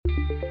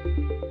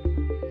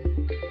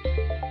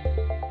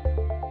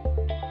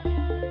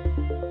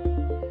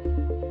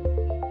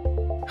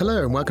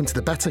Hello and welcome to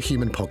the Better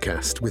Human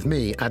podcast with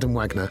me, Adam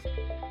Wagner.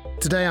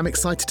 Today I'm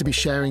excited to be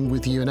sharing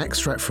with you an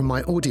extract from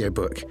my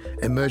audiobook,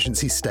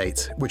 Emergency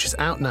State, which is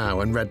out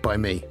now and read by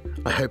me.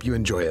 I hope you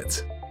enjoy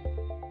it.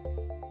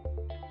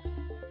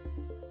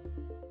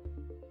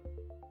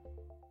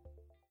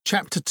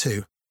 Chapter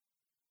 2.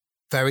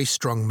 Very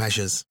Strong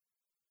Measures.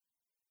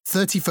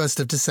 31st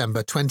of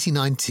December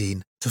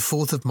 2019 to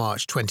 4th of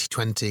March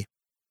 2020.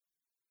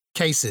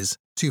 Cases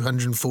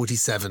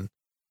 247.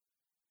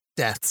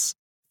 Deaths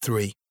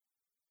 3.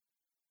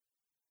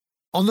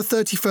 On the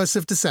 31st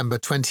of December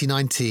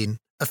 2019,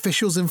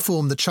 officials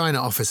informed the China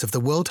office of the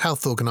World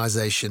Health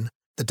Organization,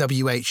 the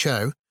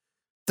WHO,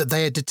 that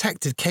they had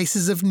detected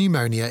cases of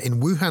pneumonia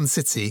in Wuhan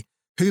City,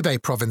 Hubei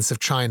province of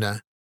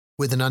China,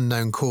 with an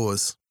unknown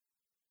cause.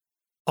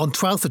 On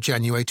 12th of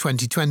January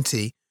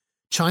 2020,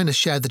 China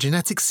shared the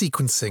genetic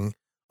sequencing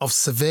of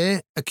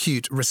severe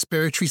acute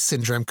respiratory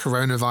syndrome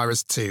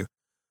coronavirus 2,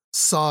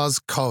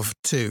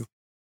 SARS-CoV-2,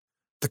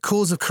 the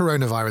cause of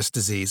coronavirus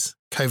disease,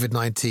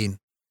 COVID-19.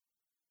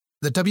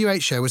 The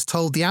WHO was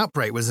told the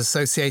outbreak was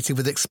associated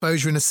with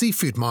exposure in a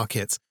seafood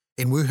market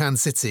in Wuhan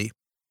City.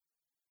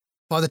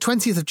 By the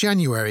 20th of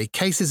January,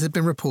 cases had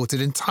been reported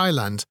in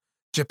Thailand,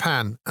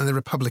 Japan, and the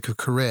Republic of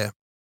Korea.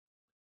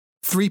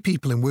 3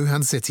 people in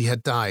Wuhan City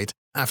had died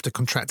after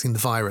contracting the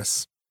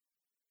virus.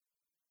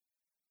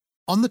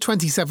 On the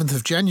 27th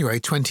of January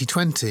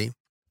 2020,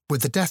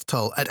 with the death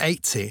toll at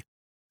 80,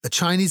 the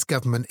Chinese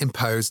government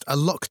imposed a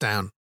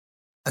lockdown,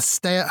 a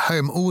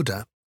stay-at-home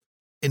order,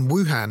 in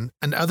Wuhan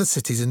and other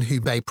cities in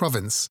Hubei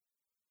province.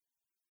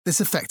 This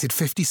affected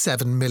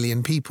 57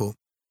 million people.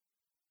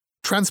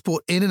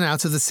 Transport in and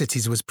out of the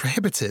cities was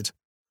prohibited.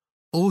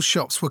 All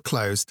shops were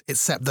closed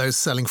except those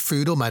selling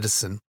food or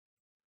medicine.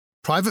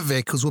 Private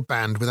vehicles were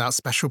banned without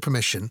special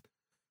permission,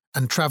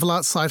 and travel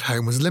outside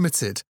home was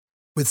limited,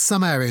 with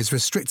some areas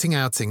restricting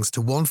outings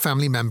to one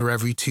family member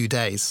every 2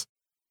 days.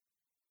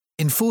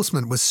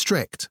 Enforcement was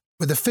strict,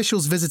 with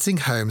officials visiting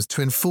homes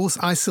to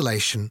enforce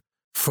isolation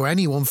for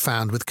anyone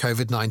found with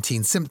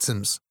COVID-19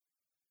 symptoms.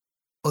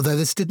 Although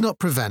this did not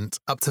prevent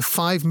up to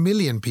 5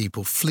 million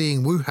people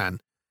fleeing Wuhan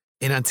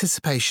in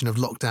anticipation of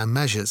lockdown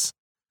measures,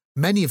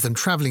 many of them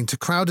travelling to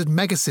crowded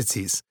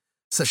megacities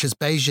such as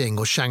Beijing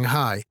or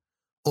Shanghai,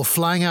 or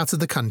flying out of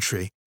the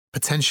country,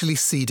 potentially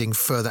seeding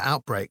further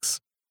outbreaks.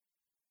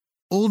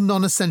 All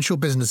non-essential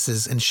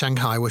businesses in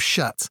Shanghai were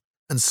shut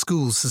and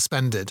schools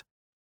suspended.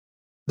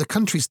 The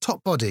country's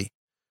top body,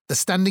 the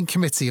Standing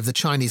Committee of the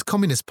Chinese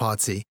Communist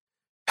Party,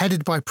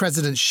 headed by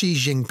President Xi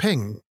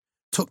Jinping,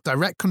 took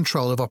direct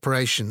control of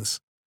operations.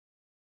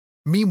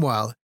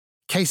 Meanwhile,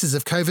 cases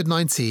of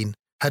COVID-19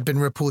 had been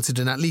reported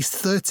in at least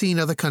 13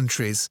 other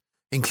countries,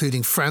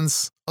 including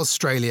France,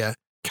 Australia,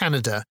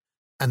 Canada,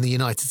 and the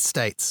United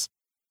States.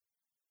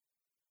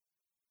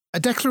 A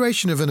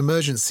declaration of an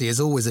emergency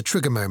is always a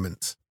trigger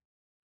moment.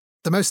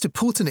 The most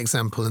important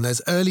example in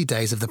those early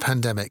days of the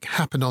pandemic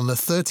happened on the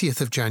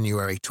 30th of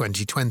January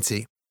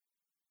 2020.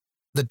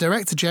 The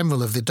Director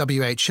General of the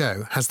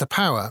WHO has the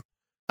power,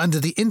 under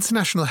the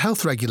International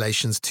Health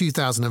Regulations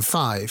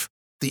 2005,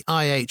 the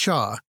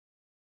IHR,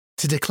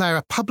 to declare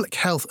a public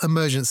health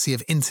emergency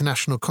of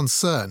international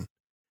concern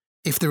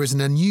if there is an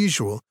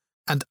unusual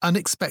and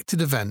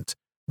unexpected event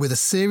with a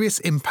serious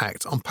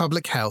impact on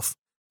public health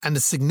and a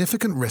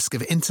significant risk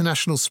of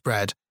international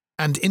spread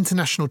and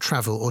international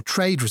travel or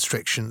trade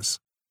restrictions.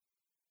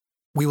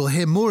 We will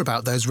hear more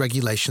about those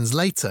regulations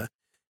later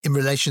in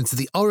relation to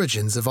the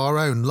origins of our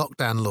own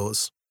lockdown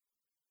laws.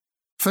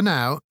 For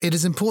now, it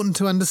is important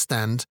to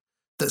understand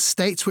that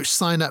states which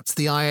sign up to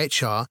the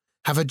IHR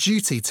have a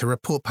duty to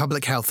report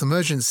public health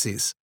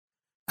emergencies,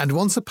 and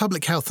once a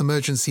public health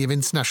emergency of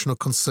international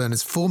concern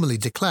is formally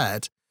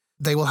declared,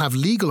 they will have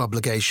legal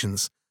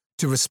obligations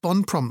to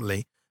respond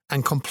promptly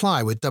and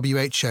comply with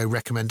WHO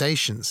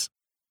recommendations.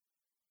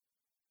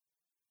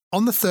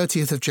 On the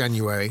 30th of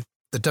January,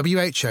 the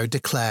WHO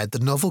declared the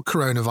novel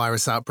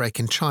coronavirus outbreak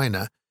in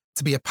China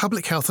to be a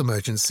public health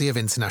emergency of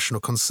international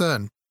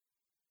concern.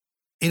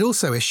 It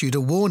also issued a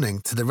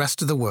warning to the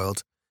rest of the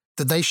world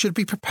that they should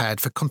be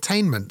prepared for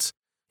containment,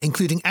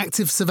 including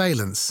active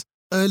surveillance,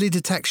 early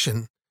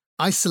detection,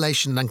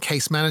 isolation and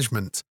case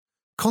management,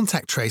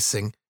 contact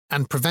tracing,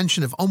 and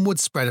prevention of onward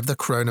spread of the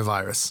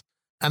coronavirus,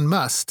 and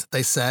must,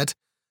 they said,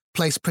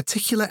 place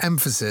particular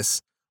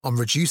emphasis on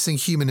reducing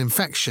human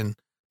infection,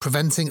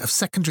 preventing of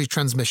secondary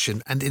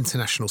transmission and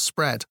international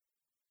spread.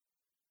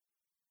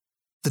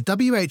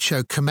 The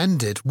WHO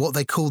commended what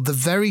they called the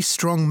very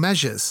strong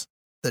measures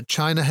that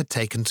China had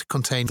taken to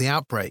contain the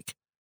outbreak.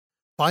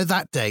 By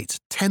that date,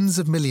 tens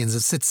of millions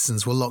of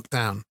citizens were locked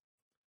down,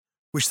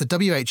 which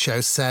the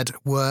WHO said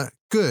were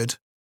good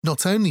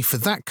not only for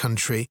that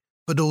country,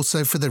 but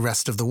also for the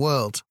rest of the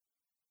world.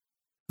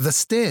 The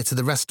steer to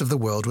the rest of the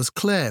world was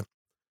clear.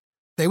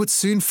 They would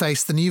soon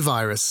face the new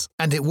virus,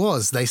 and it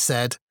was, they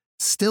said,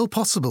 still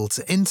possible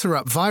to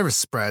interrupt virus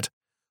spread,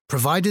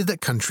 provided that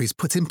countries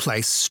put in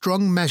place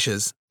strong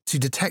measures to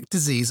detect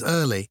disease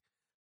early,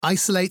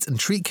 isolate and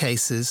treat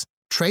cases,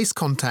 trace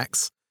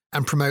contacts,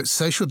 and promote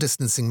social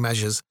distancing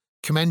measures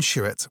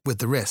commensurate with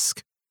the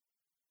risk.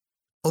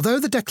 Although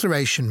the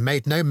declaration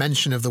made no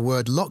mention of the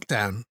word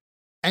lockdown,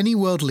 any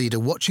world leader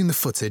watching the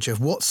footage of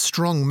what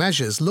strong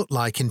measures looked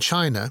like in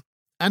China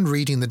and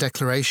reading the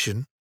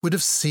declaration would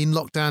have seen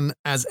lockdown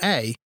as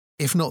a,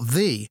 if not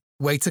the,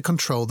 way to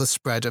control the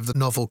spread of the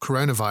novel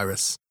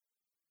coronavirus.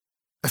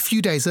 A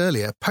few days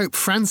earlier, Pope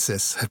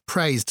Francis had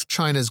praised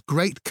China's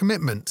great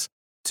commitment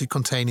to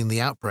containing the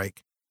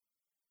outbreak.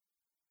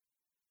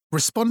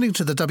 Responding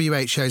to the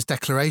WHO's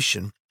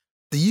declaration,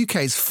 the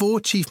UK's 4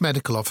 chief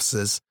medical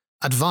officers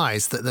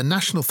advised that the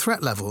national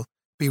threat level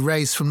be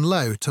raised from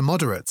low to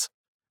moderate,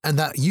 and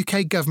that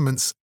UK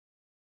governments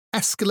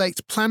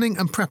escalate planning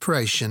and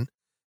preparation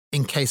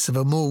in case of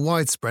a more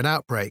widespread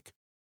outbreak.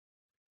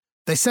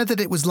 They said that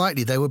it was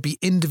likely there would be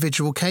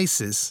individual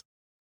cases.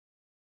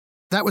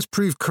 That was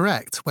proved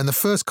correct when the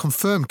first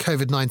confirmed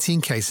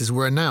COVID-19 cases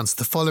were announced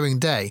the following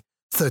day,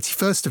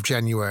 31st of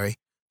January,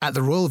 at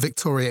the Royal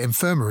Victoria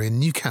Infirmary in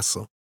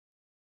Newcastle.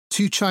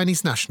 2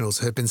 Chinese nationals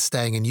who had been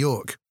staying in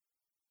York.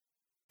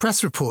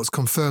 Press reports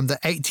confirmed that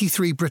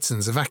 83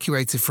 Britons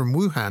evacuated from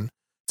Wuhan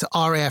to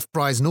RAF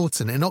Brize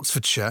Norton in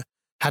Oxfordshire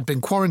had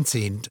been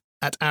quarantined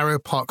at Arrow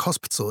Park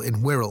Hospital in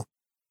Wirral.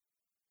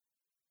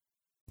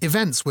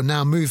 Events were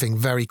now moving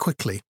very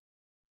quickly.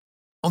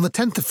 On the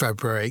 10th of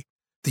February,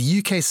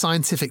 the UK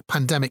Scientific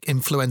Pandemic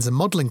Influenza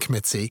Modelling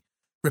Committee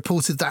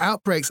reported that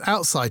outbreaks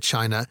outside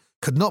China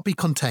could not be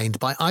contained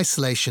by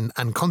isolation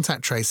and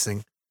contact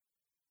tracing.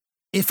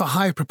 If a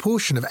high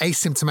proportion of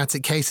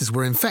asymptomatic cases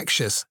were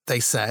infectious, they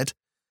said,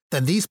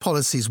 then these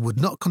policies would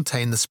not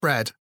contain the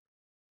spread.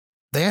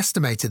 They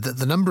estimated that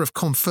the number of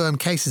confirmed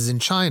cases in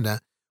China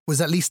was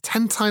at least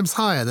 10 times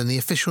higher than the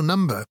official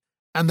number,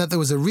 and that there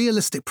was a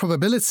realistic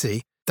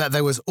probability that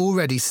there was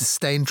already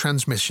sustained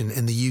transmission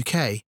in the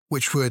UK,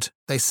 which would,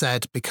 they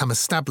said, become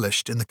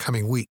established in the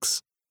coming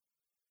weeks.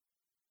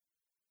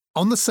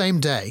 On the same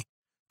day,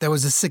 there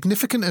was a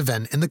significant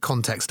event in the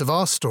context of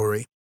our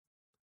story.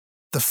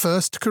 The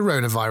first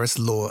coronavirus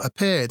law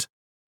appeared,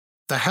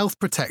 the Health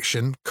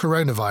Protection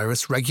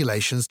Coronavirus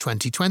Regulations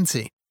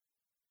 2020.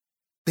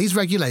 These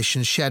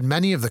regulations shared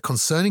many of the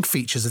concerning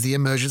features of the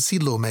emergency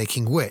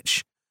lawmaking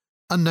which,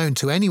 unknown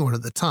to anyone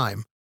at the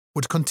time,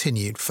 would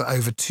continue for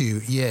over 2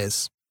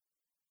 years.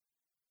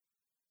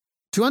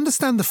 To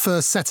understand the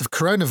first set of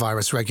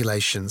coronavirus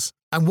regulations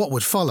and what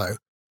would follow,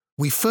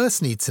 we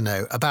first need to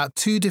know about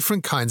 2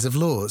 different kinds of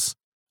laws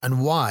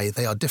and why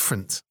they are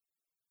different.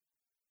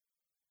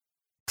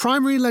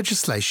 Primary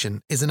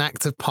legislation is an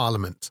Act of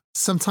Parliament,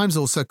 sometimes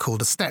also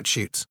called a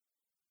statute.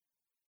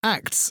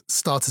 Acts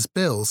start as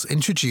bills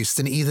introduced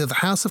in either the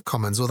House of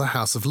Commons or the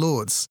House of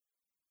Lords.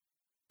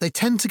 They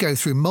tend to go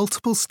through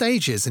multiple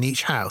stages in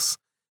each house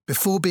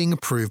before being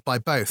approved by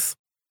both.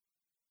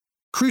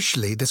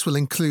 Crucially, this will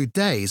include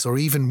days or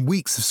even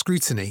weeks of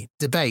scrutiny,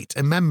 debate,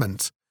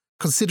 amendment,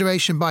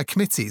 consideration by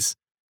committees,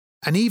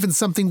 and even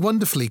something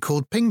wonderfully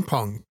called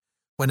ping-pong,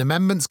 when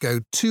amendments go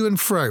to and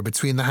fro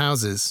between the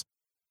houses.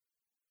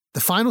 The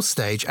final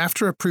stage,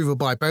 after approval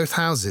by both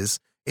houses,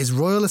 is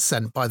royal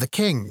assent by the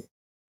King.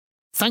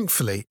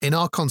 Thankfully, in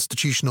our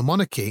constitutional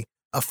monarchy,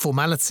 a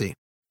formality.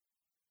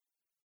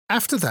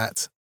 After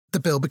that,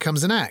 the bill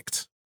becomes an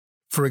act.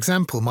 For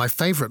example, my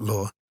favourite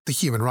law, the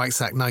Human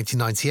Rights Act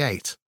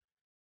 1998,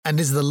 and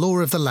is the law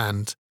of the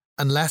land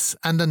unless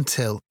and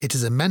until it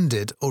is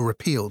amended or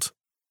repealed.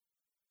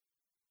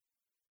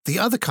 The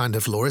other kind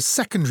of law is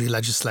secondary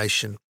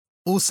legislation,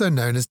 also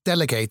known as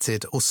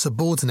delegated or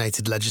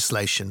subordinated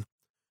legislation,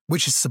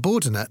 which is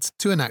subordinate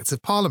to an Act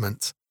of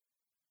Parliament.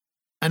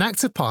 An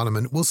Act of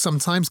Parliament will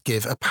sometimes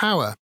give a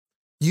power,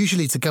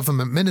 usually to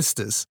government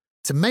ministers,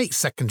 to make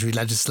secondary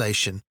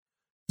legislation,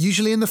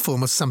 usually in the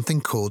form of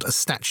something called a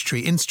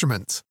statutory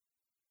instrument.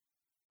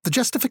 The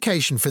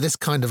justification for this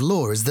kind of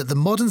law is that the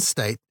modern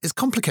state is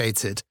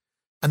complicated,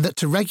 and that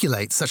to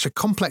regulate such a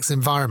complex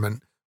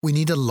environment we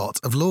need a lot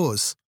of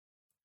laws.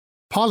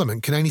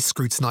 Parliament can only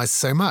scrutinise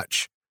so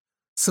much,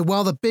 so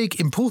while the big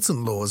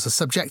important laws are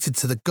subjected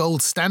to the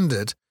gold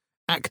standard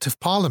Act of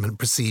Parliament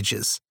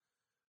procedures,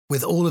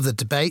 with all of the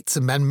debates,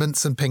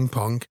 amendments and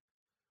ping-pong,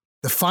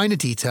 the finer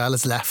detail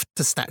is left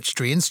to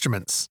statutory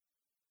instruments.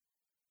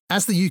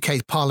 As the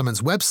UK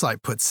Parliament's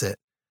website puts it,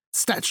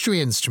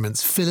 statutory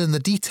instruments fill in the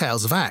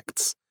details of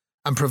acts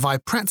and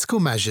provide practical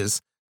measures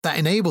that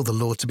enable the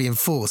law to be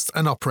enforced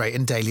and operate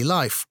in daily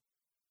life.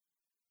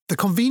 The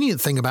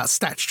convenient thing about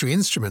statutory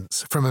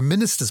instruments, from a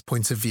minister's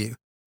point of view,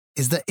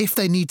 is that if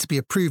they need to be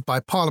approved by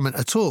Parliament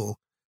at all,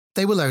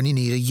 they will only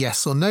need a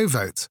yes or no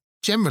vote,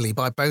 generally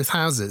by both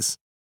houses.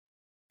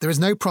 There is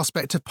no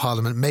prospect of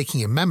Parliament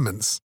making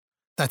amendments,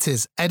 that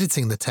is,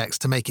 editing the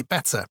text to make it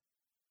better.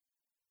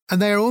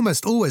 And they are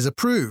almost always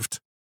approved.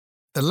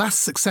 The last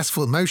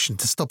successful motion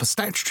to stop a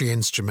statutory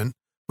instrument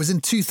was in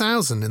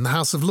 2000 in the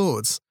House of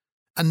Lords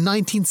and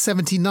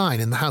 1979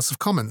 in the House of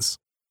Commons.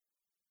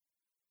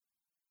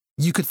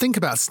 You could think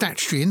about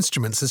statutory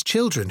instruments as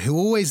children who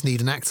always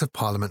need an Act of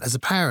Parliament as a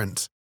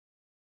parent.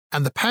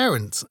 And the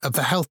parent of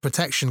the Health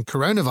Protection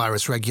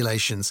Coronavirus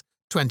Regulations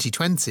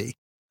 2020,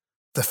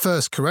 the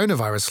first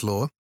coronavirus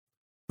law,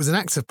 was an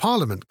Act of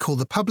Parliament called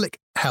the Public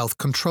Health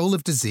Control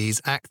of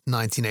Disease Act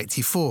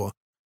 1984,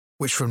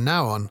 which from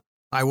now on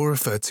I will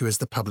refer to as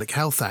the Public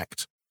Health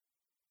Act.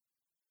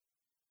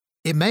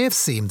 It may have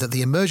seemed that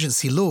the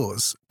emergency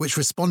laws, which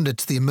responded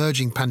to the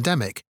emerging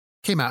pandemic,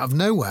 came out of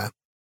nowhere.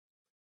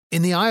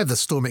 In the eye of the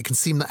storm, it can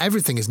seem that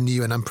everything is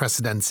new and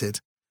unprecedented,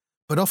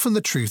 but often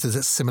the truth is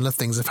that similar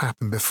things have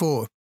happened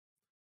before.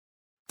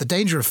 The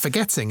danger of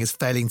forgetting is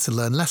failing to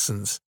learn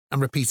lessons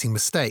and repeating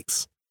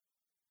mistakes.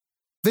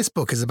 This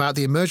book is about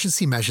the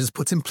emergency measures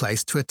put in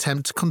place to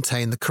attempt to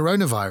contain the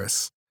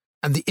coronavirus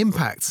and the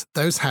impact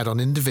those had on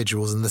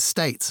individuals and the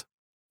state.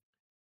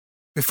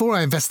 Before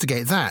I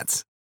investigate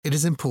that, it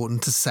is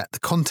important to set the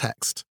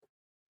context.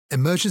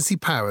 Emergency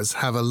powers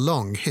have a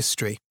long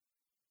history.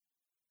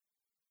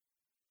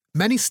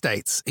 Many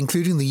states,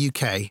 including the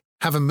UK,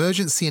 have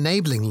emergency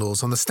enabling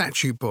laws on the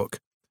statute book,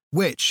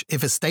 which,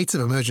 if a state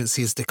of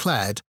emergency is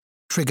declared,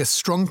 trigger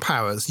strong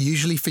powers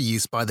usually for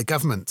use by the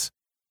government.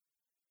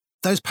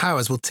 Those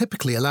powers will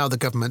typically allow the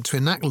government to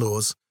enact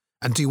laws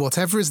and do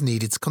whatever is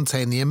needed to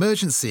contain the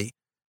emergency,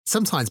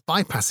 sometimes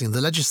bypassing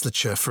the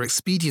legislature for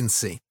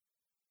expediency.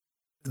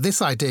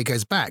 This idea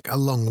goes back a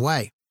long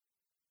way.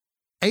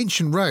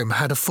 Ancient Rome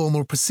had a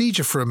formal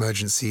procedure for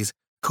emergencies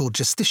called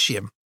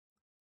justitium.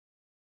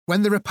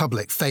 When the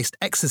Republic faced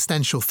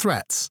existential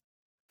threats,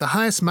 the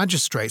highest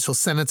magistrates or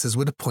senators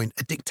would appoint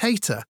a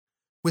dictator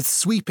with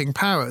sweeping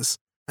powers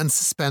and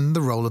suspend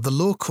the role of the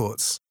law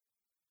courts.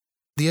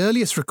 The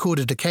earliest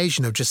recorded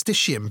occasion of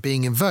justitium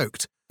being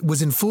invoked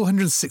was in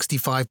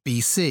 465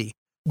 BC,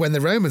 when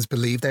the Romans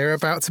believed they were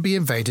about to be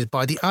invaded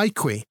by the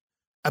Aequi,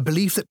 a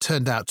belief that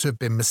turned out to have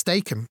been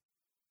mistaken.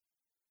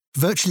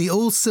 Virtually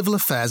all civil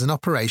affairs and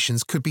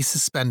operations could be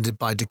suspended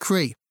by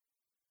decree.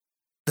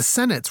 The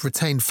Senate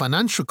retained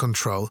financial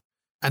control,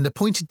 and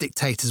appointed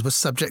dictators were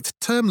subject to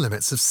term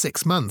limits of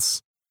 6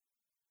 months.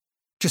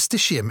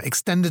 Justitium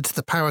extended to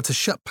the power to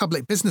shut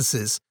public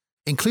businesses,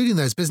 including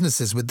those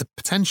businesses with the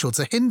potential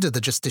to hinder the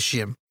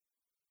justitium.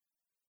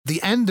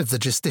 The end of the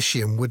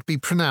justitium would be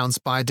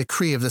pronounced by a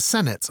decree of the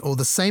Senate or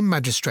the same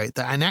magistrate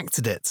that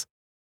enacted it.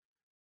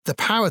 The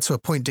power to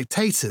appoint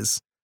dictators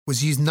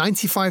was used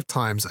 95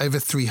 times over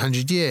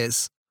 300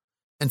 years,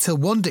 until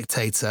one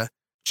dictator,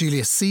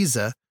 Julius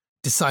Caesar,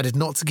 decided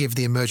not to give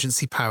the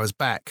emergency powers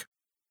back.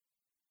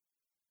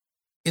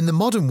 In the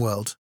modern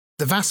world,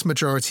 the vast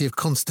majority of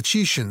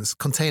constitutions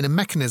contain a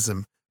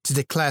mechanism to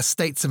declare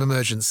states of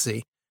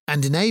emergency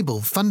and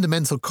enable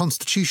fundamental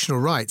constitutional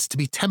rights to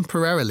be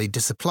temporarily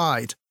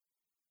disapplied.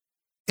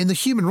 In the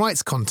human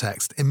rights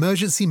context,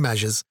 emergency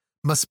measures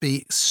must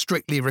be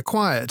strictly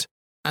required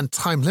and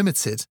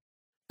time-limited,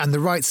 and the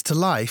rights to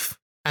life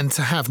and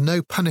to have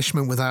no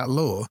punishment without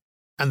law,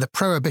 and the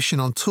prohibition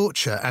on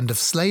torture and of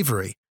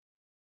slavery,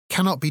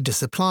 cannot be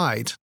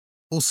disapplied,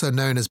 also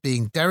known as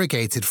being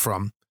derogated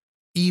from,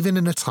 even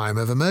in a time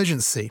of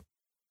emergency.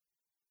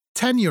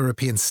 10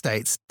 European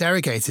states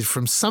derogated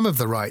from some of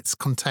the rights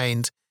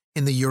contained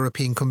in the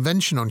European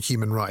Convention on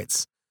Human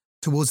Rights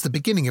towards the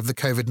beginning of the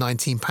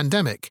COVID-19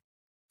 pandemic,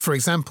 for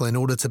example, in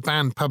order to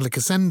ban public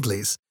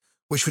assemblies,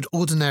 which would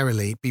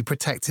ordinarily be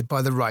protected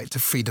by the right to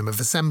freedom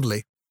of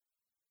assembly.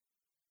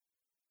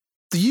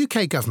 The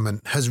UK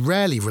government has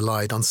rarely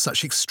relied on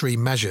such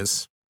extreme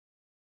measures.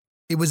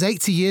 It was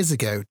 80 years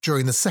ago,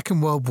 during the Second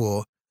World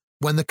War,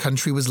 when the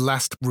country was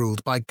last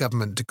ruled by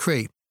government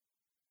decree.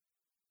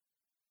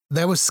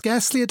 There was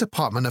scarcely a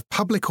department of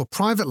public or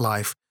private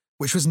life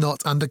which was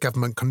not under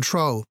government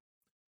control.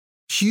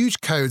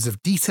 Huge codes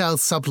of detailed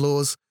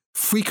sub-laws,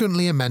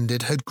 frequently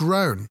amended, had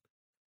grown.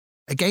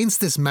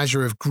 Against this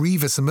measure of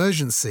grievous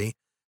emergency,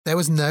 there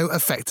was no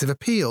effective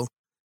appeal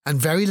and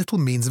very little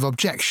means of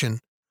objection,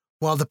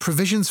 while the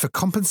provisions for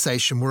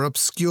compensation were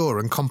obscure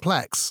and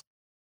complex.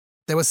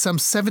 There were some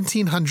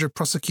 1,700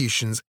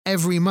 prosecutions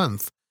every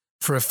month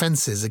for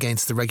offences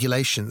against the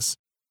regulations.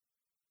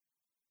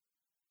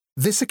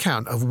 This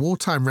account of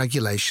wartime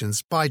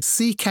regulations by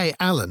C.K.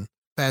 Allen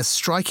bears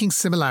striking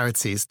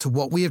similarities to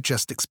what we have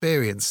just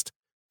experienced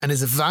and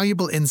is a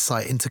valuable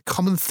insight into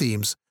common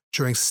themes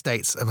during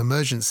states of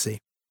emergency.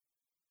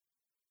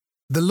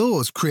 The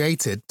laws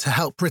created to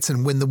help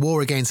Britain win the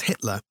war against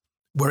Hitler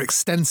were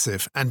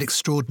extensive and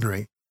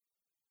extraordinary.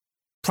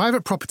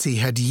 Private property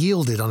had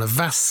yielded on a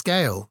vast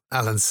scale,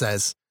 Allen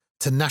says,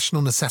 to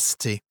national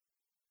necessity.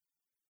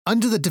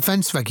 Under the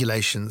defence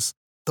regulations,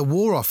 the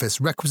War Office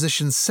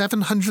requisitioned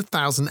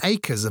 700,000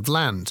 acres of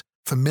land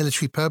for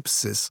military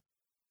purposes.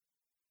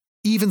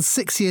 Even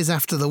 6 years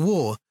after the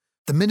war,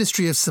 the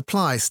Ministry of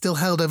Supply still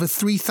held over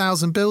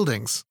 3,000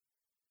 buildings.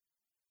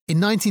 In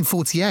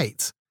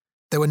 1948,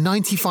 there were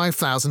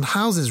 95,000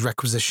 houses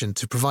requisitioned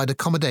to provide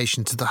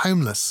accommodation to the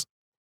homeless.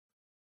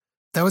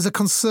 There was a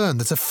concern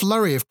that a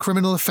flurry of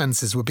criminal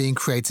offences were being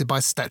created by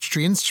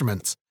statutory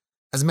instruments,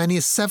 as many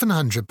as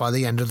 700 by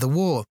the end of the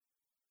war.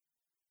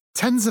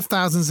 Tens of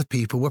thousands of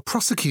people were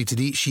prosecuted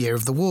each year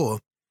of the war,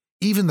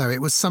 even though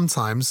it was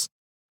sometimes,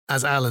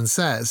 as Allen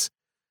says,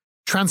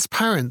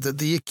 transparent that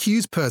the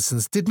accused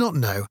persons did not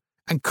know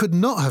and could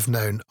not have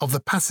known of the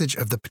passage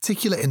of the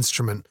particular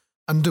instrument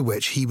under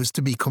which he was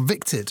to be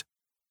convicted.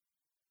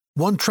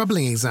 One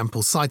troubling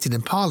example cited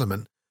in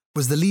Parliament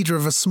was the leader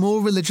of a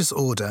small religious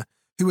order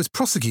who was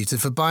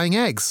prosecuted for buying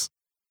eggs.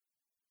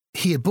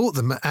 He had bought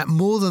them at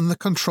more than the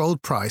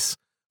controlled price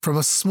from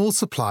a small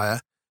supplier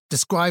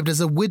described as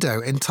a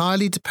widow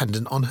entirely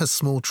dependent on her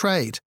small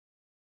trade.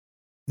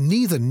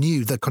 Neither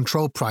knew the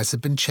controlled price had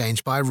been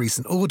changed by a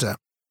recent order.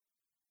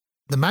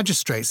 The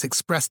magistrates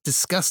expressed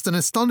disgust and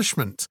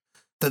astonishment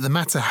that the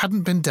matter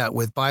hadn't been dealt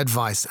with by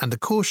advice and a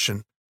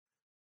caution,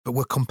 but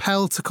were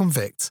compelled to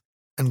convict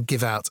and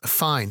give out a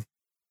fine.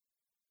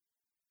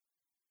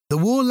 The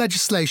war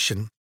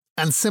legislation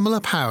and similar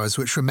powers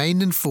which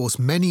remained in force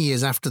many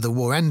years after the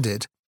war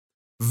ended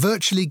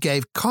virtually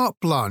gave carte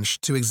blanche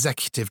to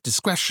executive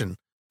discretion,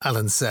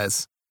 Allen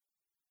says.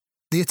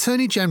 The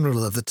Attorney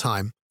General of the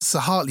time, Sir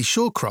Hartley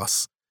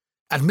Shawcross,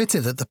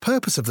 admitted that the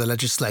purpose of the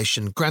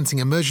legislation granting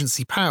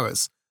emergency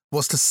powers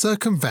was to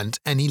circumvent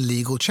any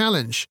legal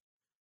challenge,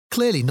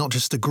 clearly not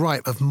just a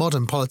gripe of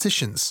modern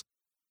politicians.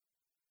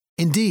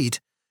 Indeed,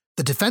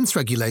 the defence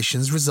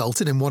regulations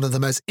resulted in one of the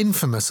most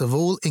infamous of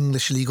all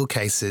English legal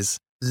cases,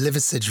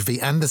 Liversidge v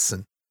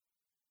Anderson,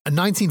 a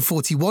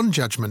 1941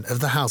 judgment of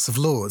the House of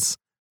Lords,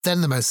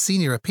 then the most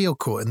senior appeal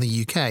court in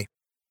the UK.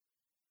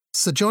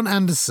 Sir John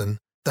Anderson,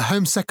 the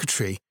Home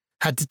Secretary,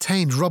 had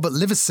detained Robert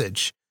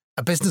Liversidge,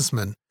 a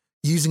businessman,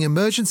 using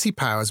emergency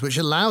powers which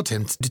allowed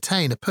him to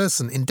detain a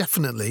person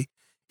indefinitely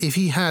if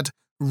he had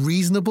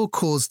reasonable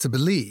cause to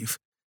believe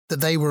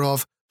that they were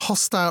of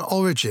hostile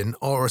origin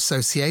or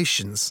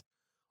associations,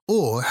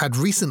 or had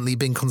recently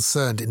been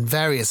concerned in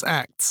various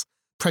acts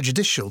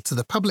prejudicial to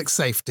the public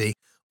safety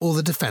or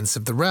the defence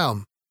of the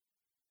realm.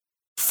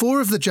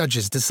 4 of the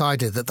judges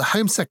decided that the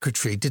Home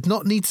Secretary did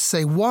not need to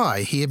say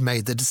why he had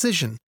made the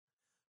decision,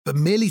 but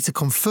merely to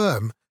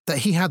confirm that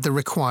he had the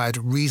required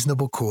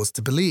reasonable cause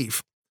to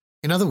believe.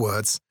 In other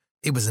words,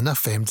 it was enough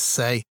for him to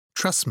say,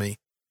 "Trust me."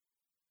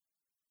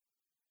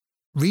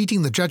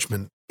 Reading the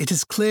judgment, it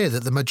is clear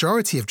that the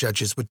majority of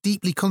judges were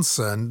deeply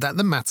concerned that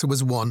the matter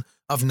was one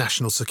of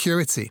national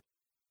security.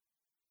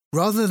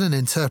 Rather than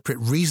interpret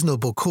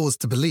reasonable cause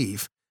to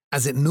believe,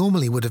 as it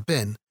normally would have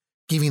been,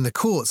 giving the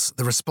courts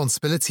the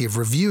responsibility of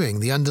reviewing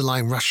the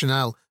underlying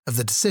rationale of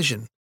the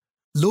decision,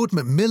 Lord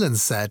Macmillan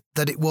said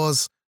that it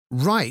was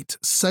right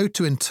so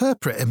to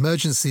interpret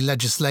emergency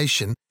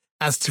legislation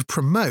as to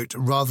promote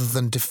rather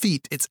than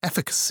defeat its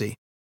efficacy.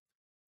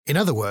 In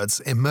other words,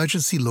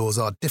 emergency laws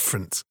are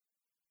different.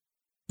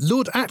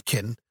 Lord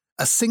Atkin,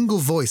 a single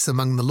voice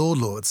among the Law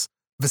Lords,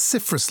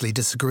 vociferously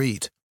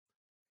disagreed.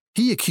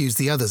 He accused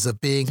the others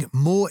of being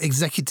more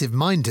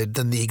executive-minded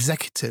than the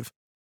executive.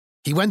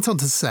 He went on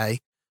to say,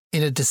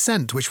 in a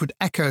dissent which would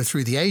echo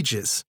through the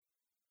ages,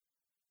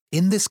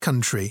 "In this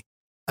country,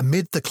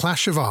 amid the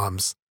clash of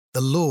arms,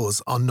 the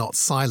laws are not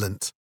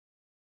silent.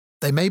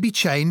 They may be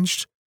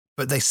changed,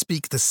 but they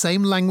speak the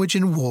same language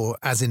in war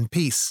as in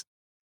peace.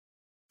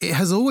 It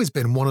has always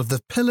been one of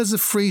the pillars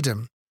of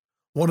freedom,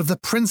 one of the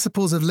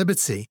principles of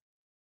liberty,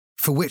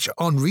 for which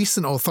on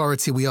recent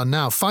authority we are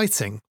now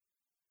fighting,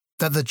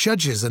 that the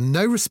judges are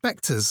no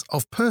respecters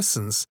of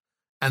persons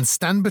and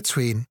stand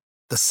between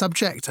the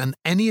subject and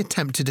any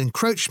attempted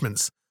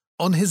encroachments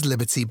on his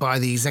liberty by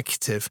the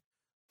executive,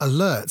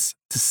 alert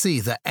to see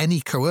that any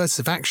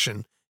coercive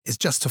action is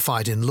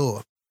justified in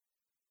law."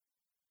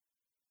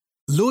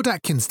 Lord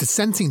Atkin's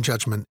dissenting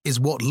judgment is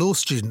what law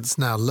students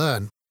now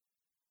learn.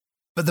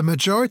 But the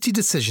majority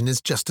decision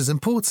is just as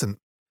important,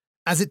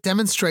 as it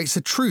demonstrates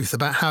a truth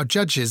about how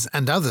judges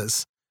and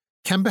others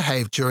can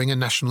behave during a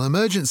national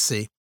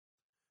emergency,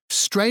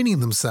 straining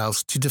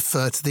themselves to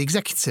defer to the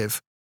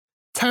executive,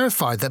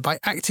 terrified that by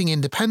acting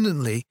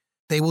independently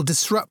they will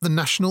disrupt the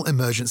national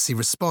emergency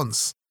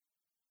response.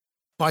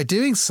 By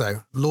doing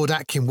so, Lord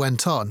Atkin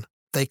went on,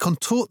 they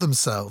contort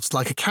themselves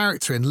like a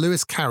character in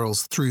Lewis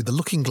Carroll's Through the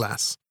Looking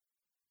Glass.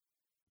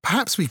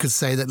 Perhaps we could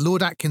say that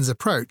Lord Atkin's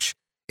approach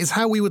is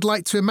how we would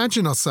like to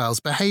imagine ourselves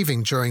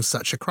behaving during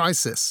such a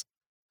crisis.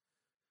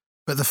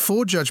 But the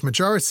 4-judge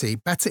majority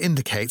better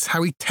indicates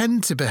how we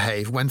tend to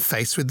behave when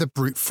faced with the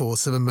brute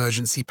force of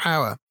emergency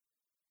power.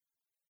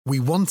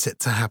 We want it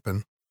to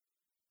happen.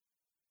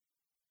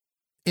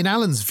 In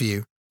Allen's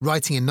view,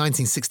 writing in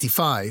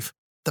 1965,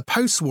 the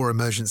post-war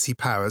emergency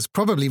powers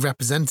probably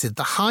represented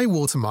the high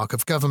watermark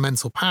of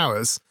governmental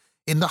powers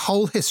in the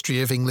whole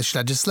history of English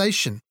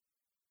legislation.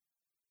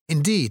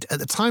 Indeed, at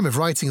the time of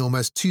writing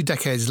almost 2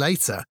 decades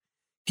later,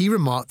 he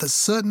remarked that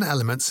certain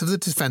elements of the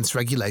defence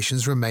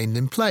regulations remained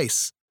in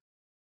place.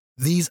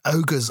 "These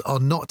ogres are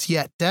not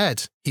yet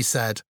dead," he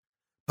said,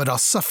 "but are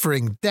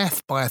suffering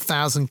death by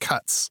 1,000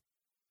 cuts."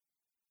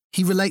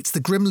 He relates the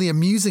grimly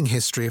amusing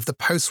history of the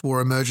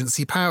post-war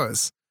emergency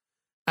powers,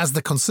 as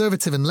the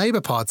Conservative and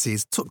Labour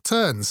parties took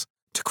turns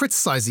to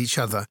criticise each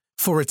other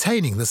for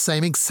retaining the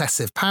same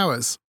excessive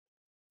powers.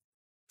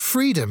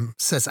 Freedom,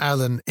 says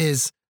Allen,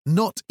 is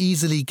not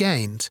easily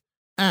gained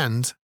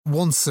and,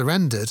 once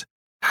surrendered,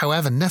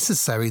 however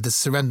necessary the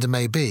surrender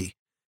may be,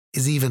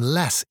 is even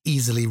less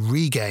easily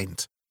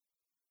regained.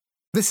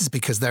 This is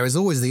because there is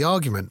always the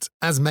argument,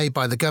 as made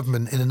by the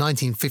government in a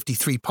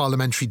 1953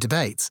 parliamentary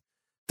debate,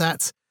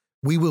 that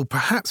we will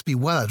perhaps be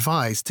well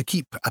advised to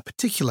keep a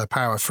particular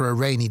power for a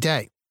rainy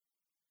day.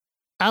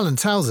 Allen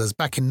tells us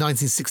back in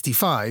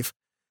 1965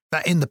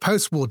 that in the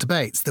post-war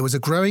debates there was a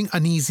growing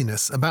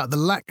uneasiness about the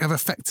lack of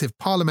effective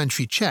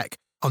parliamentary check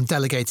on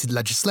delegated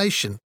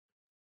legislation.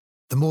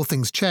 The more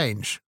things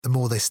change, the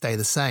more they stay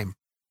the same.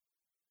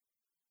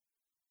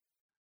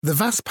 The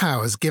vast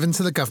powers given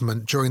to the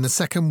government during the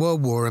Second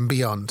World War and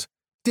beyond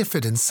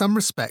differed in some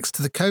respects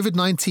to the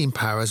COVID-19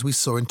 powers we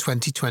saw in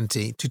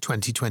 2020 to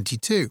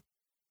 2022.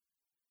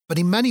 But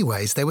in many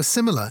ways they were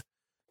similar,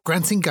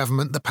 granting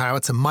government the power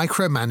to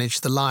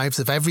micromanage the lives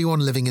of everyone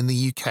living in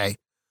the UK,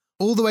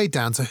 all the way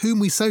down to whom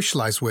we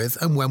socialise with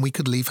and when we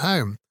could leave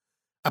home,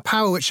 a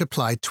power which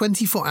applied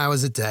 24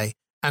 hours a day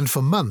and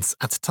for months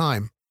at a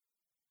time.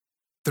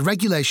 The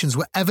regulations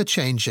were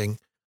ever-changing,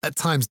 at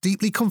times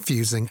deeply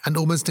confusing and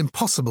almost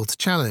impossible to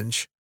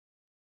challenge.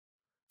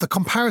 The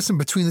comparison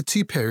between the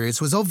two periods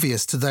was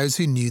obvious to those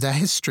who knew their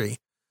history,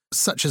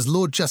 such as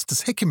Lord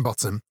Justice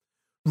Hickinbottom,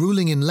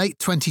 ruling in late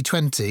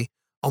 2020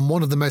 on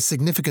one of the most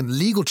significant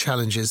legal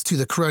challenges to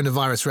the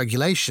coronavirus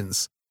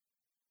regulations,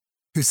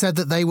 who said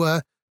that they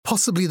were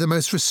possibly the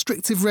most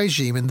restrictive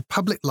regime in the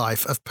public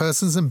life of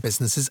persons and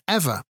businesses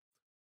ever,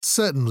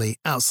 certainly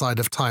outside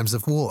of times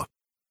of war.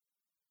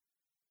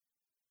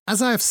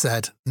 As I have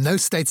said, no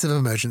state of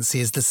emergency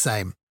is the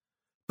same,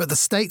 but the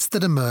states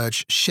that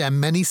emerge share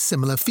many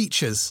similar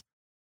features,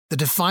 the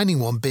defining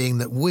one being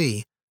that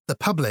we, the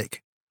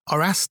public,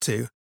 are asked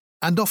to,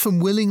 and often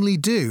willingly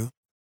do,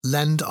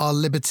 lend our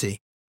liberty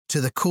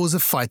to the cause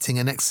of fighting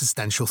an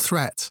existential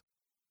threat.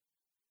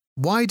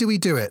 Why do we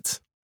do it?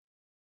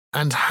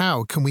 And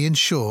how can we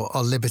ensure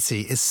our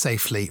liberty is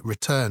safely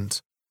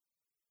returned?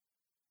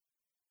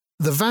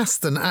 The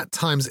vast and at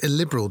times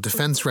illiberal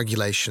defence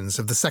regulations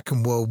of the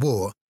Second World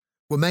War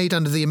were made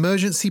under the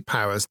Emergency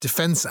Powers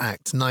Defence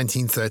Act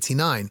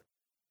 1939.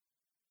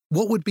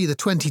 What would be the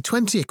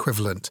 2020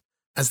 equivalent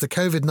as the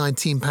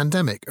COVID-19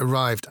 pandemic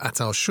arrived at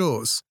our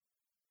shores?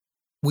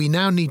 We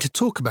now need to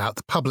talk about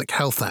the Public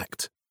Health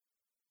Act.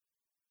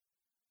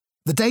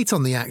 The date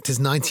on the Act is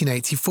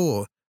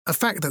 1984, a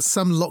fact that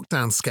some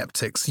lockdown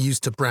skeptics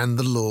used to brand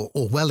the law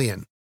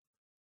Orwellian.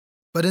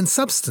 But in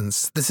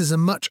substance, this is a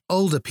much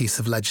older piece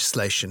of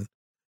legislation,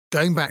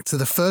 going back to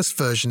the first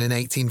version in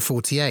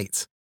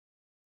 1848.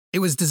 It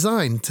was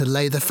designed to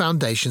lay the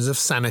foundations of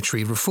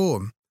sanitary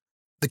reform,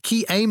 the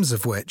key aims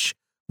of which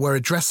were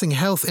addressing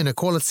health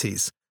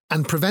inequalities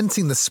and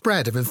preventing the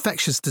spread of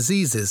infectious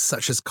diseases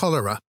such as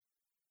cholera.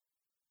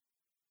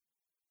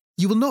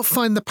 You will not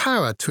find the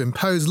power to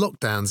impose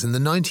lockdowns in the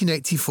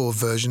 1984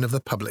 version of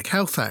the Public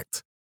Health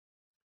Act.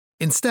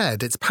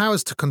 Instead, its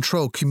powers to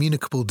control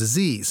communicable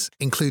disease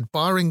include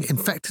barring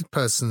infected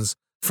persons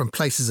from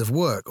places of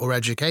work or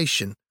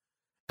education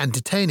and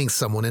detaining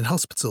someone in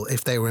hospital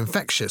if they were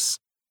infectious.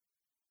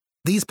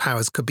 These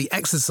powers could be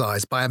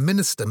exercised by a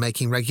minister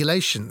making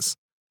regulations,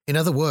 in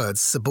other words,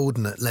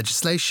 subordinate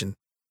legislation.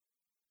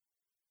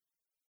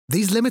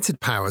 These limited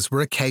powers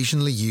were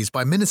occasionally used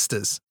by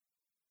ministers.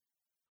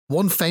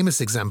 One famous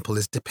example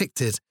is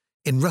depicted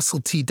in Russell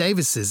T.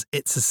 Davies's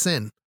It's a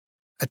Sin,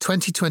 a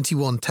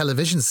 2021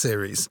 television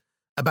series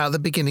about the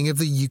beginning of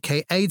the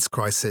UK AIDS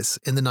crisis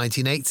in the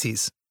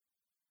 1980s.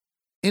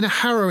 In a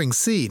harrowing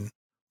scene,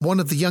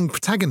 one of the young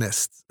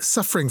protagonists,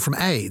 suffering from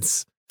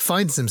AIDS,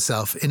 finds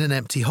himself in an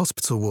empty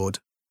hospital ward.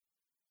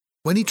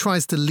 When he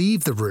tries to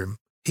leave the room,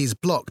 he is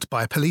blocked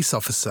by a police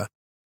officer.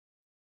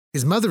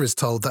 His mother is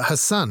told that her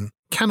son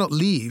cannot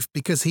leave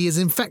because he is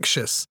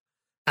infectious,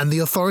 and the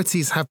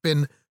authorities have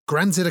been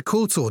granted a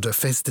court order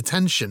for his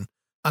detention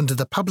under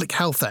the Public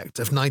Health Act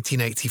of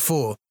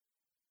 1984.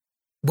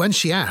 When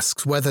she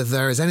asks whether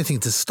there is anything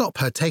to stop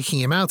her taking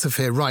him out of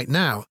here right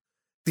now,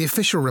 the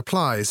official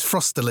replies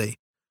frostily,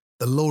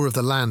 "The law of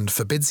the land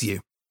forbids you."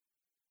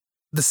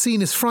 The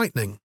scene is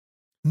frightening,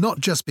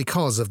 not just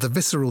because of the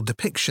visceral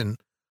depiction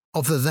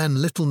of the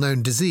then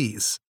little-known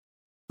disease,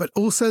 but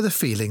also the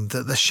feeling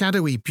that the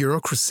shadowy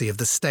bureaucracy of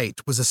the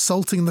state was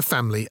assaulting the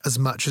family as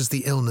much as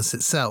the illness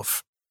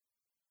itself.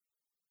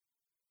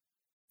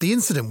 The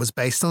incident was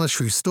based on a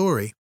true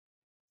story.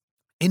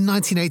 In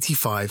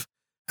 1985,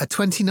 a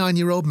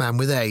 29-year-old man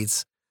with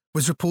AIDS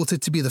was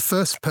reported to be the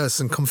first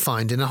person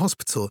confined in a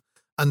hospital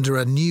under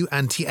a new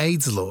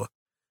anti-AIDS law,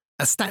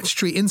 a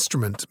statutory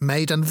instrument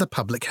made under the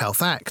Public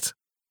Health Act.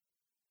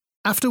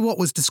 After what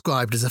was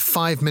described as a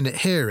 5-minute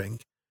hearing,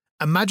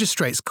 a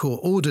magistrate's court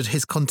ordered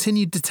his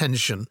continued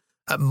detention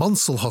at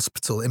Monsell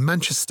Hospital in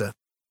Manchester.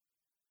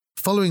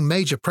 Following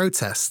major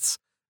protests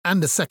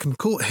and a second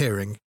court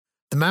hearing,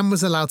 the man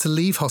was allowed to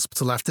leave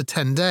hospital after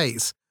 10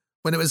 days,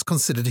 when it was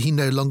considered he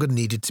no longer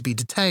needed to be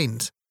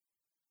detained.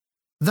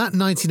 That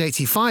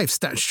 1985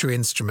 statutory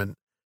instrument,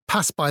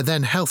 passed by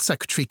then Health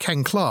Secretary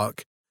Ken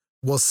Clarke,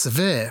 was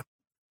severe.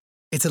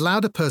 It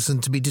allowed a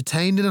person to be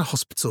detained in a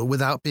hospital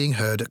without being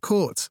heard at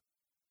court.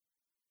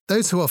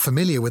 Those who are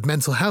familiar with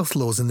mental health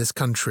laws in this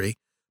country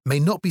may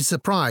not be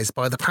surprised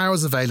by the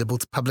powers available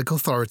to public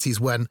authorities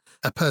when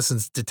a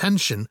person's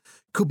detention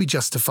could be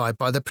justified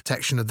by the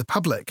protection of the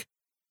public.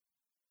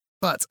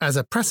 But as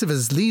oppressive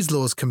as these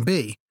laws can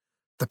be,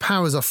 the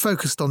powers are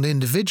focused on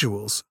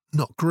individuals,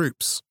 not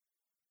groups.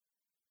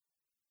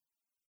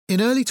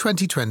 In early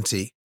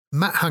 2020,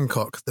 Matt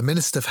Hancock, the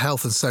Minister of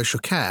Health and Social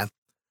Care,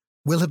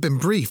 will have been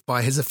briefed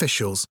by his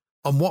officials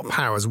on what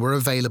powers were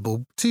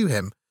available to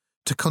him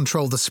to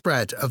control the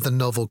spread of the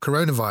novel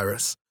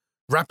coronavirus,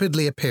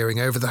 rapidly appearing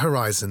over the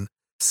horizon,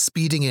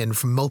 speeding in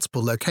from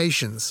multiple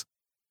locations.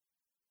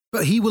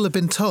 But he will have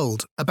been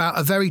told about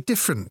a very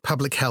different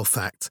Public Health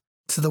Act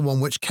to the one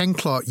which Ken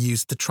Clarke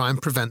used to try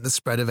and prevent the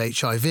spread of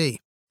HIV.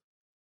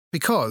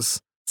 Because,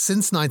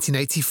 since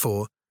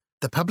 1984,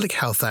 the Public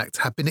Health Act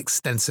had been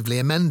extensively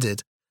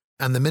amended,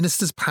 and the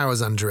minister's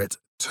powers under it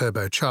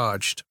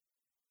turbocharged.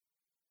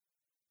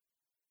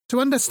 To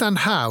understand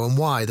how and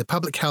why the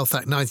Public Health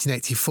Act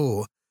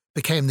 1984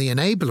 became the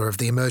enabler of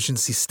the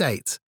emergency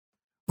state,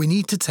 we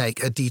need to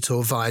take a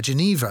detour via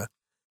Geneva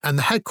and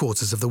the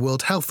headquarters of the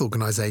World Health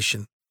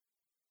Organization.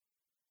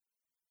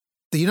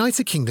 The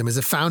United Kingdom is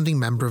a founding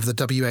member of the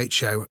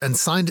WHO and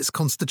signed its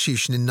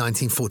constitution in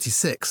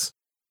 1946.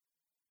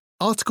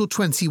 Article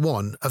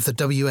 21 of the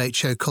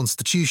WHO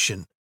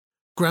Constitution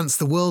grants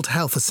the World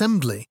Health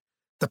Assembly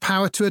the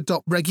power to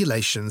adopt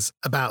regulations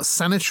about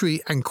sanitary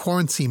and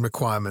quarantine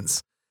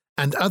requirements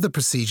and other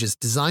procedures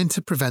designed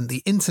to prevent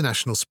the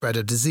international spread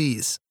of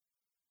disease.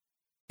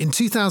 In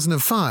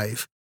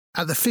 2005,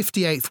 at the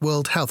 58th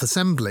World Health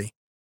Assembly,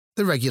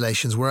 the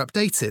regulations were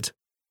updated.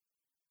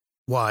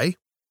 Why?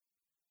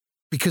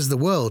 Because the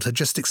world had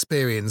just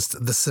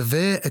experienced the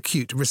Severe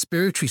Acute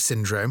Respiratory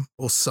Syndrome,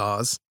 or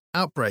SARS,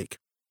 outbreak.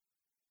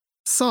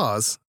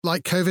 SARS,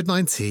 like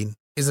COVID-19,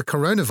 is a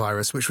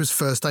coronavirus which was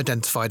first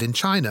identified in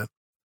China.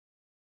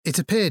 It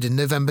appeared in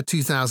November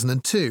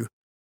 2002.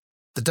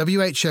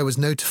 The WHO was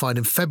notified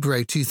in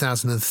February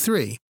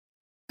 2003,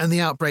 and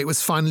the outbreak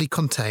was finally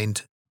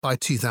contained by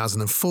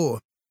 2004.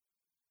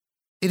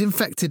 It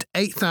infected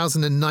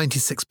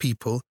 8,096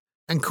 people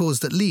and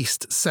caused at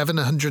least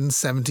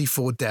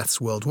 774 deaths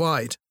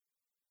worldwide.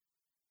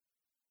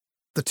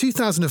 The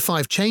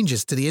 2005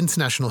 changes to the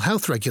international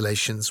health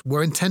regulations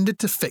were intended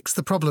to fix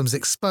the problems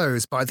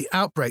exposed by the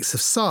outbreaks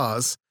of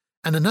SARS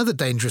and another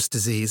dangerous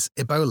disease,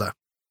 Ebola.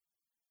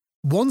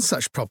 One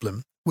such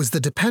problem was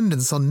the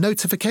dependence on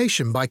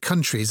notification by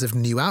countries of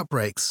new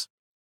outbreaks.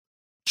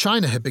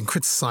 China had been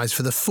criticised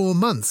for the 4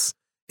 months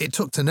it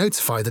took to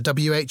notify the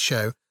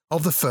WHO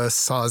of the first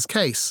SARS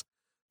case,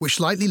 which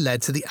likely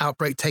led to the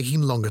outbreak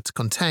taking longer to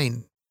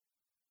contain.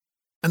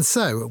 And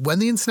so, when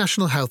the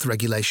international health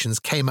regulations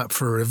came up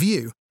for a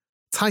review,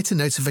 tighter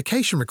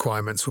notification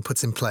requirements were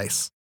put in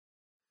place.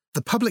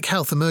 The Public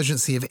Health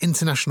Emergency of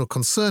International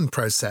Concern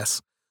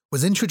process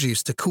was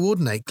introduced to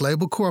coordinate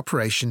global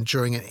cooperation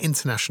during an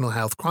international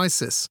health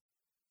crisis.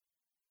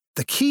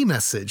 The key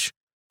message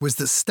was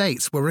that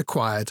states were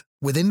required,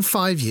 within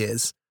 5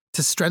 years,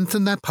 to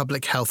strengthen their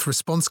public health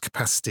response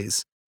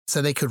capacities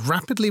so they could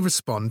rapidly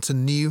respond to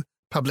new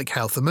public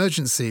health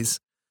emergencies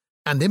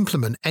and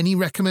implement any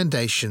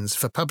recommendations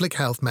for public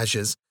health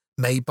measures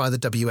made by the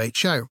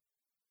WHO.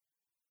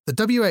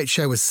 The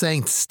WHO was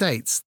saying to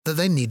states that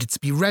they needed to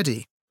be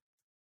ready.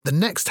 The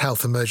next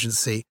health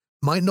emergency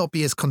might not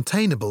be as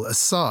containable as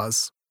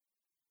SARS.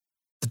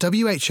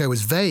 The WHO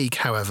was vague,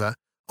 however,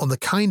 on the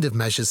kind of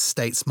measures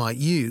states might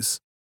use.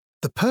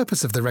 The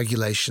purpose of the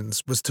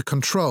regulations was to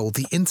control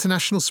the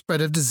international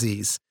spread of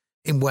disease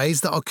in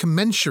ways that are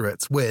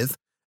commensurate with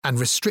and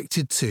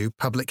restricted to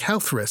public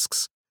health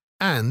risks,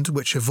 and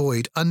which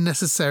avoid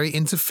unnecessary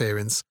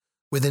interference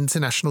with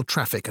international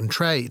traffic and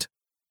trade.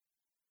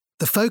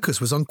 The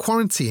focus was on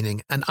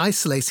quarantining and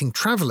isolating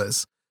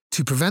travellers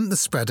to prevent the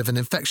spread of an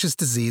infectious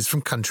disease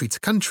from country to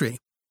country.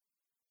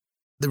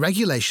 The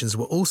regulations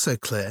were also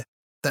clear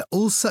that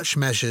all such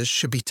measures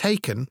should be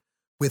taken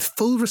with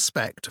full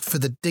respect for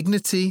the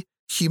dignity,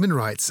 human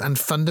rights, and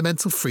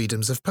fundamental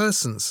freedoms of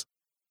persons.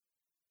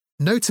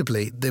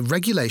 Notably, the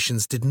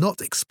regulations did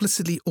not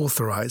explicitly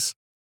authorise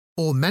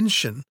or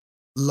mention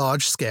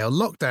large-scale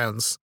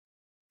lockdowns,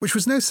 which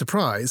was no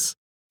surprise,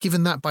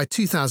 given that by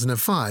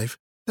 2005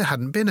 there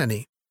hadn't been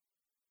any.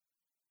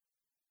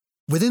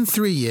 Within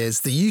 3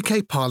 years, the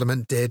UK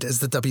Parliament did as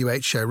the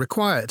WHO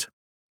required.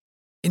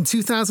 In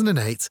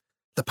 2008,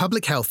 the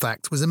Public Health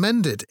Act was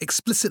amended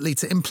explicitly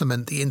to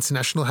implement the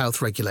International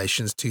Health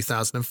Regulations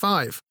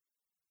 2005.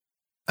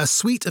 A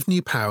suite of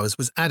new powers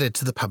was added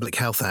to the Public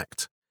Health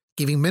Act,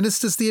 giving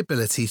ministers the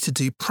ability to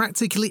do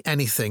practically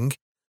anything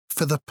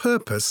for the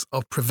purpose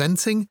of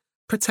preventing,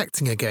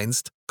 protecting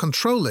against,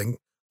 controlling,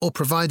 or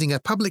providing a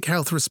public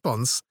health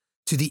response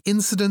to the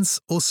incidence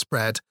or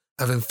spread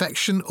of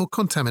infection or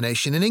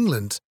contamination in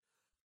England,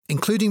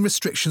 including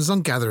restrictions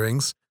on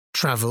gatherings,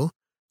 travel,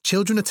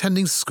 children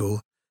attending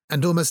school,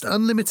 and almost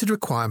unlimited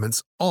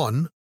requirements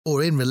on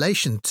or in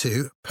relation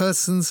to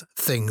persons,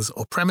 things,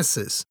 or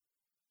premises.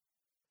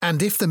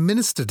 And if the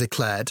minister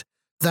declared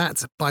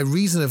that, by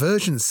reason of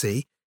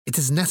urgency, it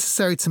is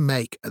necessary to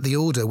make the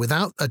order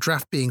without a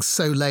draft being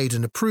so laid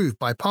and approved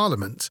by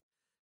Parliament,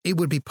 it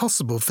would be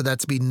possible for there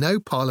to be no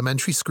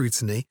parliamentary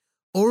scrutiny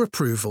or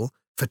approval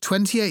for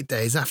 28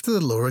 days after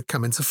the law had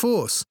come into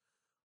force,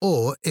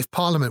 or, if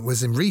Parliament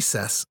was in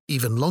recess,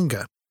 even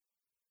longer.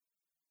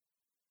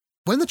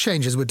 When the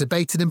changes were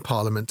debated in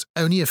Parliament,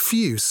 only a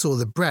few saw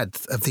the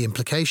breadth of the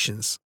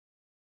implications.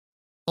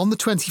 On the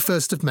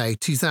 21st of May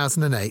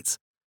 2008,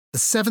 the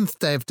seventh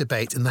day of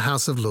debate in the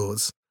House of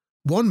Lords,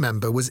 one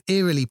member was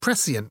eerily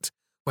prescient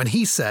when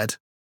he said,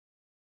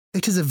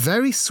 "It is a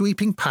very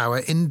sweeping power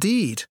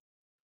indeed.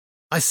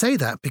 I say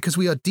that because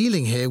we are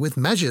dealing here with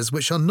measures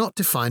which are not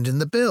defined in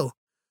the bill,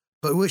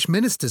 but which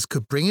ministers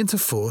could bring into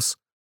force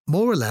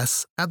more or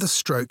less at the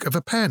stroke of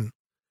a pen,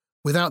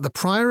 without the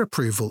prior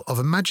approval of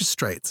a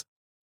magistrate.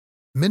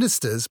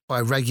 Ministers, by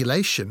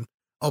regulation,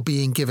 are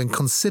being given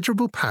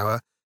considerable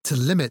power to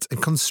limit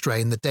and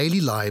constrain the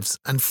daily lives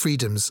and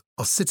freedoms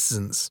of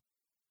citizens."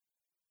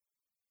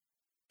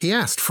 He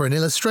asked for an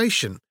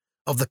illustration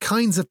of the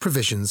kinds of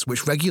provisions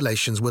which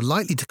regulations were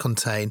likely to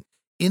contain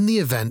in the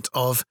event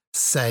of,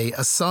 say,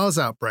 a SARS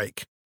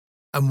outbreak,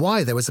 and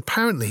why there was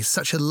apparently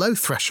such a low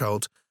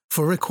threshold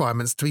for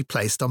requirements to be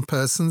placed on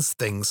persons,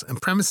 things,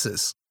 and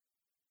premises.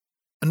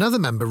 Another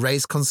member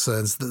raised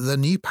concerns that the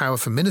new power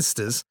for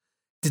ministers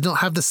did not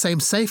have the same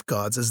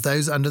safeguards as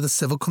those under the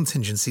Civil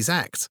Contingencies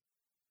Act.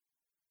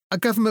 A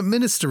government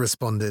minister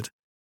responded,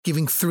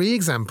 giving 3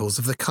 examples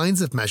of the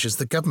kinds of measures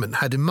the government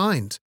had in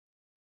mind: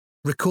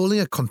 recalling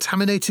a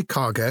contaminated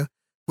cargo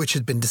which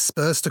had been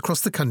dispersed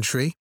across the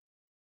country,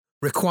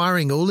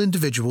 requiring all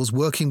individuals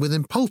working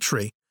within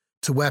poultry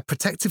to wear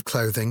protective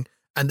clothing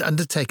and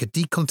undertake a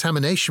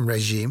decontamination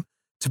regime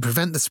to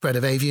prevent the spread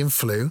of avian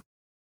flu,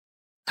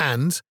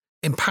 and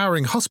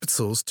empowering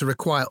hospitals to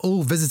require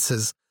all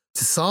visitors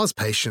to SARS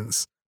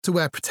patients to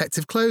wear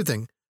protective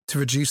clothing to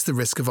reduce the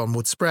risk of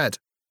onward spread.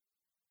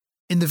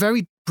 In the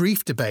very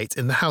brief debate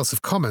in the House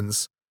of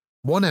Commons,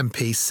 one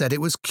MP said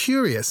it was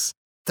curious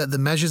that the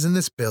measures in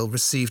this bill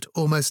received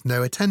almost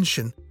no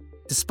attention,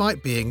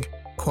 despite being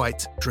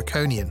quite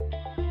draconian.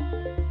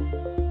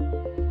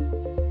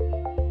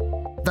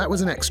 That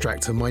was an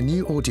extract of my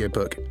new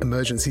audiobook,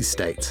 Emergency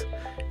State.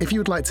 If you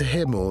would like to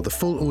hear more, the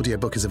full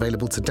audiobook is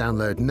available to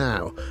download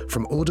now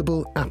from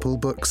Audible, Apple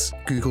Books,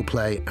 Google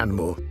Play, and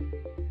more.